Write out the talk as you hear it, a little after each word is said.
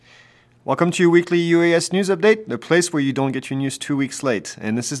Welcome to your weekly UAS news update, the place where you don't get your news 2 weeks late.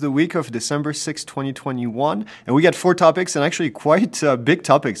 And this is the week of December 6, 2021. And we got 4 topics, and actually quite big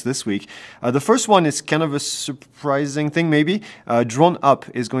topics this week. The first one is kind of a surprising thing, maybe. DroneUp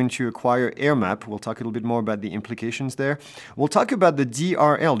is going to acquire AirMap. We'll talk a little bit more about the implications there. We'll talk about the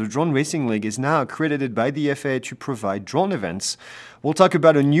DRL, the Drone Racing League, is now accredited by the FAA to provide drone events. We'll talk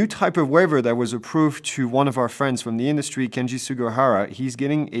about a new type of waiver that was approved to one of our friends from the industry, Kenji Sugihara. He's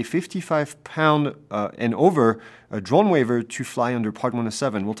getting a 55-pound and over drone waiver to fly under Part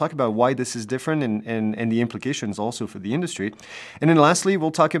 107. We'll talk about why this is different and the implications also for the industry. And then lastly,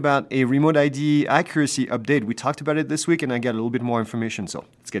 we'll talk about a remote ID accuracy update. We talked about it this week, and I got a little bit more information, so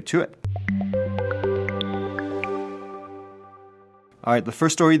let's get to it. All right, the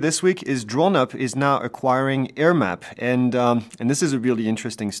first story this week is DroneUp is now acquiring AirMap, and this is a really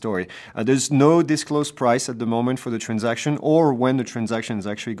interesting story. There's no disclosed price at the moment for the transaction or when the transaction is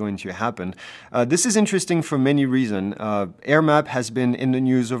actually going to happen. This is interesting for many reasons. AirMap has been in the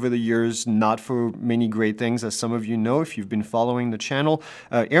news over the years, not for many great things, as some of you know if you've been following the channel.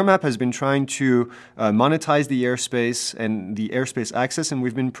 AirMap has been trying to monetize the airspace and the airspace access, and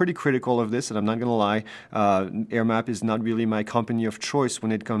we've been pretty critical of this, and I'm not going to lie. AirMap is not really my company of choice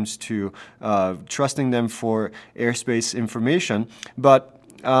when it comes to trusting them for airspace information. But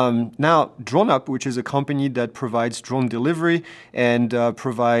now, DroneUp, which is a company that provides drone delivery and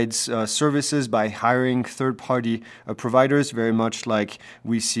provides services by hiring third-party providers, very much like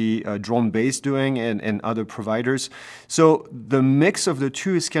we see DroneBase doing and other providers. So the mix of the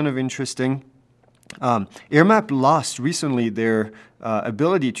two is kind of interesting. AirMap lost recently their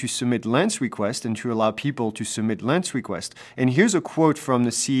ability to submit lens requests and to allow people to submit lens requests. And here's a quote from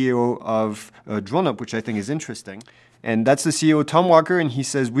the CEO of DroneUp, which I think is interesting. And that's the CEO, Tom Walker, and he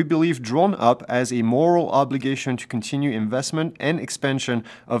says, "We believe DroneUp has a moral obligation to continue investment and expansion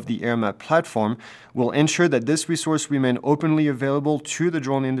of the AirMap platform. We'll ensure that this resource remain openly available to the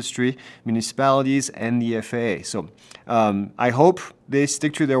drone industry, municipalities, and the FAA." So I hope they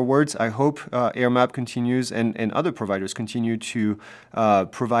stick to their words. I hope AirMap continues and other providers continue to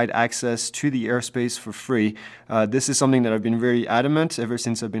provide access to the airspace for free. This is something that I've been very adamant ever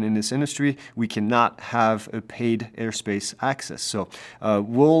since I've been in this industry. We cannot have a paid airspace access. So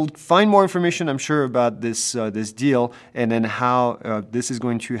we'll find more information, I'm sure, about this deal and then how this is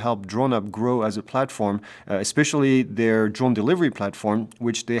going to help DroneUp grow as a platform, especially their drone delivery platform,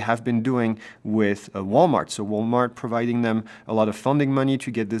 which they have been doing with Walmart. So Walmart providing them a lot of funding money to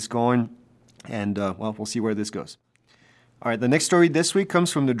get this going, and we'll see where this goes. All right, the next story this week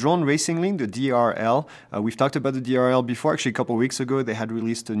comes from the Drone Racing League, the DRL. We've talked about the DRL before. Actually, a couple of weeks ago, they had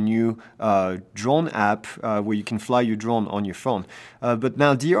released a new drone app where you can fly your drone on your phone. But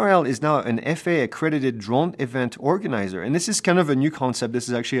now DRL is now an FAA-accredited drone event organizer. And this is kind of a new concept. This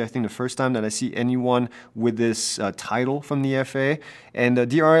is actually, I think, the first time that I see anyone with this title from the FAA. And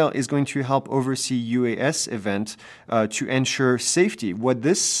DRL is going to help oversee UAS event to ensure safety. What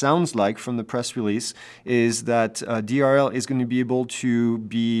this sounds like from the press release is that DRL is going to be able to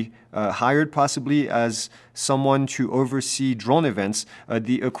be hired possibly as someone to oversee drone events.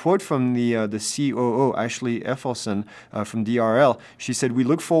 A quote from the COO, Ashley Effelson from DRL, she said, "We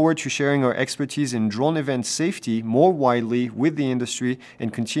look forward to sharing our expertise in drone event safety more widely with the industry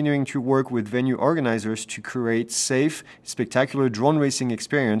and continuing to work with venue organizers to create safe, spectacular drone racing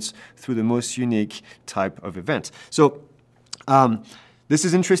experience through the most unique type of event." So, this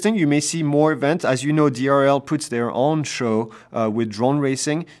is interesting. You may see more events. As you know, DRL puts their own show with drone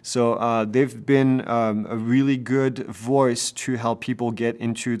racing. So they've been a really good voice to help people get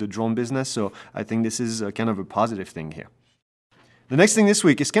into the drone business. So I think this is kind of a positive thing here. The next thing this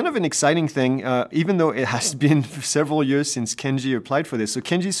week is kind of an exciting thing, even though it has been several years since Kenji applied for this. So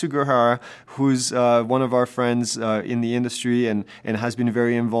Kenji Sugihara, who's one of our friends in the industry and has been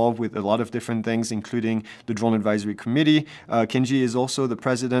very involved with a lot of different things, including the Drone Advisory Committee. Kenji is also the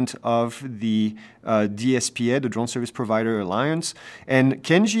president of the DSPA, the Drone Service Provider Alliance. And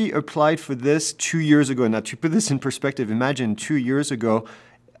Kenji applied for this 2 years ago. Now, to put this in perspective, imagine 2 years ago,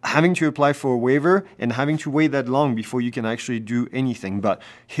 having to apply for a waiver and having to wait that long before you can actually do anything. But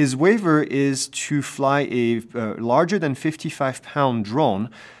his waiver is to fly a larger than 55-pound drone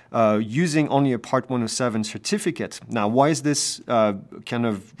using only a Part 107 certificate. Now, why is this kind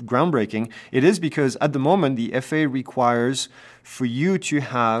of groundbreaking? It is because at the moment, the FAA requires for you to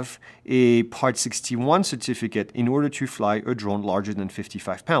have a Part 61 certificate in order to fly a drone larger than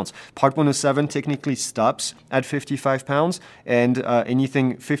 55 pounds. Part 107 technically stops at 55 pounds, and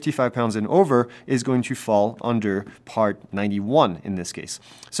anything 55 pounds and over is going to fall under Part 91 in this case.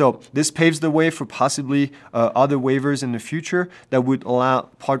 So this paves the way for possibly other waivers in the future that would allow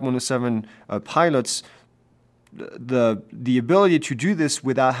Part 107 pilots the ability to do this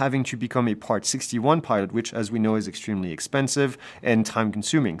without having to become a Part 61 pilot, which, as we know, is extremely expensive and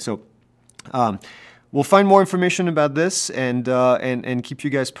time-consuming. So we'll find more information about this and keep you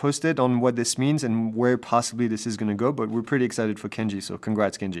guys posted on what this means and where possibly this is going to go. But we're pretty excited for Kenji, so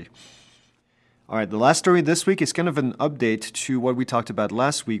congrats, Kenji. All right, the last story this week is kind of an update to what we talked about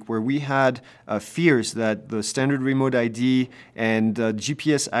last week, where we had fears that the standard remote ID and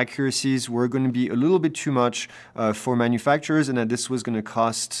GPS accuracies were going to be a little bit too much for manufacturers, and that this was going to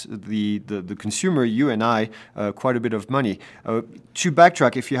cost the consumer, you and I, quite a bit of money. To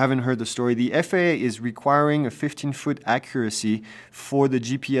backtrack, if you haven't heard the story, the FAA is requiring a 15-foot accuracy for the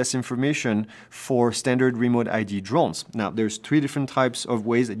GPS information for standard remote ID drones. Now, there's 3 different types of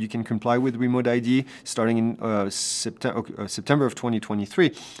ways that you can comply with remote ID starting in September of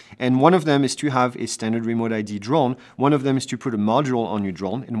 2023. And one of them is to have a standard remote ID drone. One of them is to put a module on your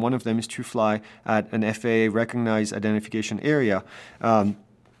drone. And one of them is to fly at an FAA-recognized identification area.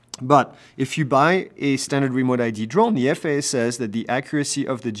 But if you buy a standard remote ID drone, the FAA says that the accuracy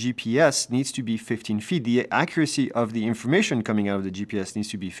of the GPS needs to be 15 feet. The accuracy of the information coming out of the GPS needs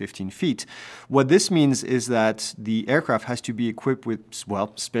to be 15 feet. What this means is that the aircraft has to be equipped with,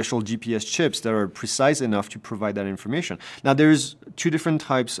 well, special GPS chips that are precise enough to provide that information. Now, there's 2 different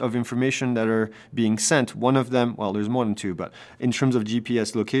types of information that are being sent. One of them, well, there's more than 2, but in terms of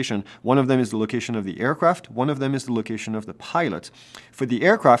GPS location, one of them is the location of the aircraft. One of them is the location of the pilot. For the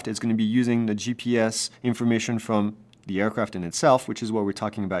aircraft, it's going to be using the GPS information from the aircraft in itself, which is what we're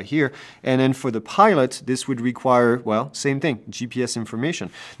talking about here. And then for the pilot, this would require, well, same thing, GPS information.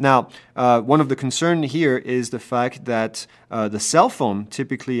 Now, one of the concerns here is the fact that the cell phone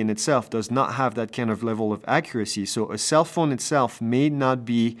typically in itself does not have that kind of level of accuracy. So a cell phone itself may not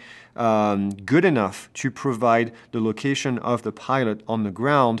be good enough to provide the location of the pilot on the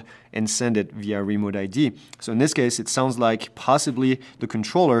ground and send it via remote ID. So in this case, it sounds like possibly the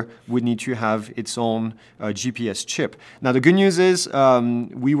controller would need to have its own GPS chip. Now, the good news is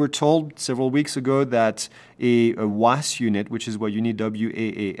we were told several weeks ago that a WAAS unit, which is what you need,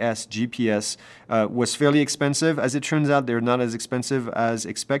 WAAS GPS, was fairly expensive. As it turns out, they're not as expensive as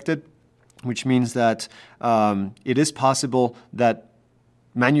expected, which means that it is possible that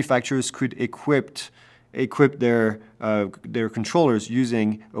manufacturers could equip their controllers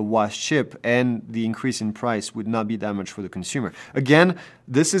using a WAAS chip, and the increase in price would not be that much for the consumer. Again,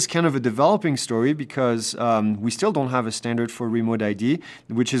 this is kind of a developing story because we still don't have a standard for remote ID,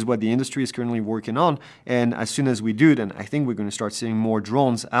 which is what the industry is currently working on. And as soon as we do, then I think we're going to start seeing more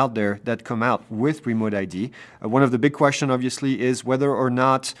drones out there that come out with remote ID. One of the big questions, obviously, is whether or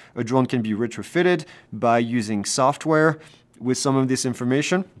not a drone can be retrofitted by using software with some of this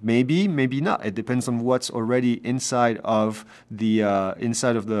information. Maybe, maybe not. It depends on what's already inside of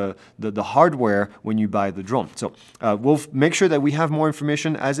the hardware when you buy the drone. So we'll make sure that we have more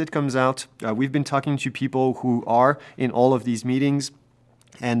information as it comes out. We've been talking to people who are in all of these meetings,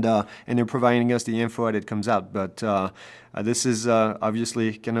 and they're providing us the info as it comes out. But this is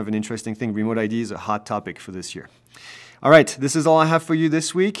obviously kind of an interesting thing. Remote ID is a hot topic for this year. All right, this is all I have for you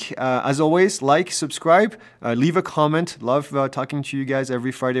this week. As always, like, subscribe, leave a comment. Love talking to you guys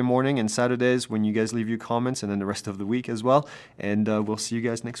every Friday morning and Saturdays when you guys leave your comments, and then the rest of the week as well. And we'll see you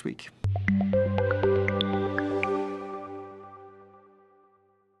guys next week.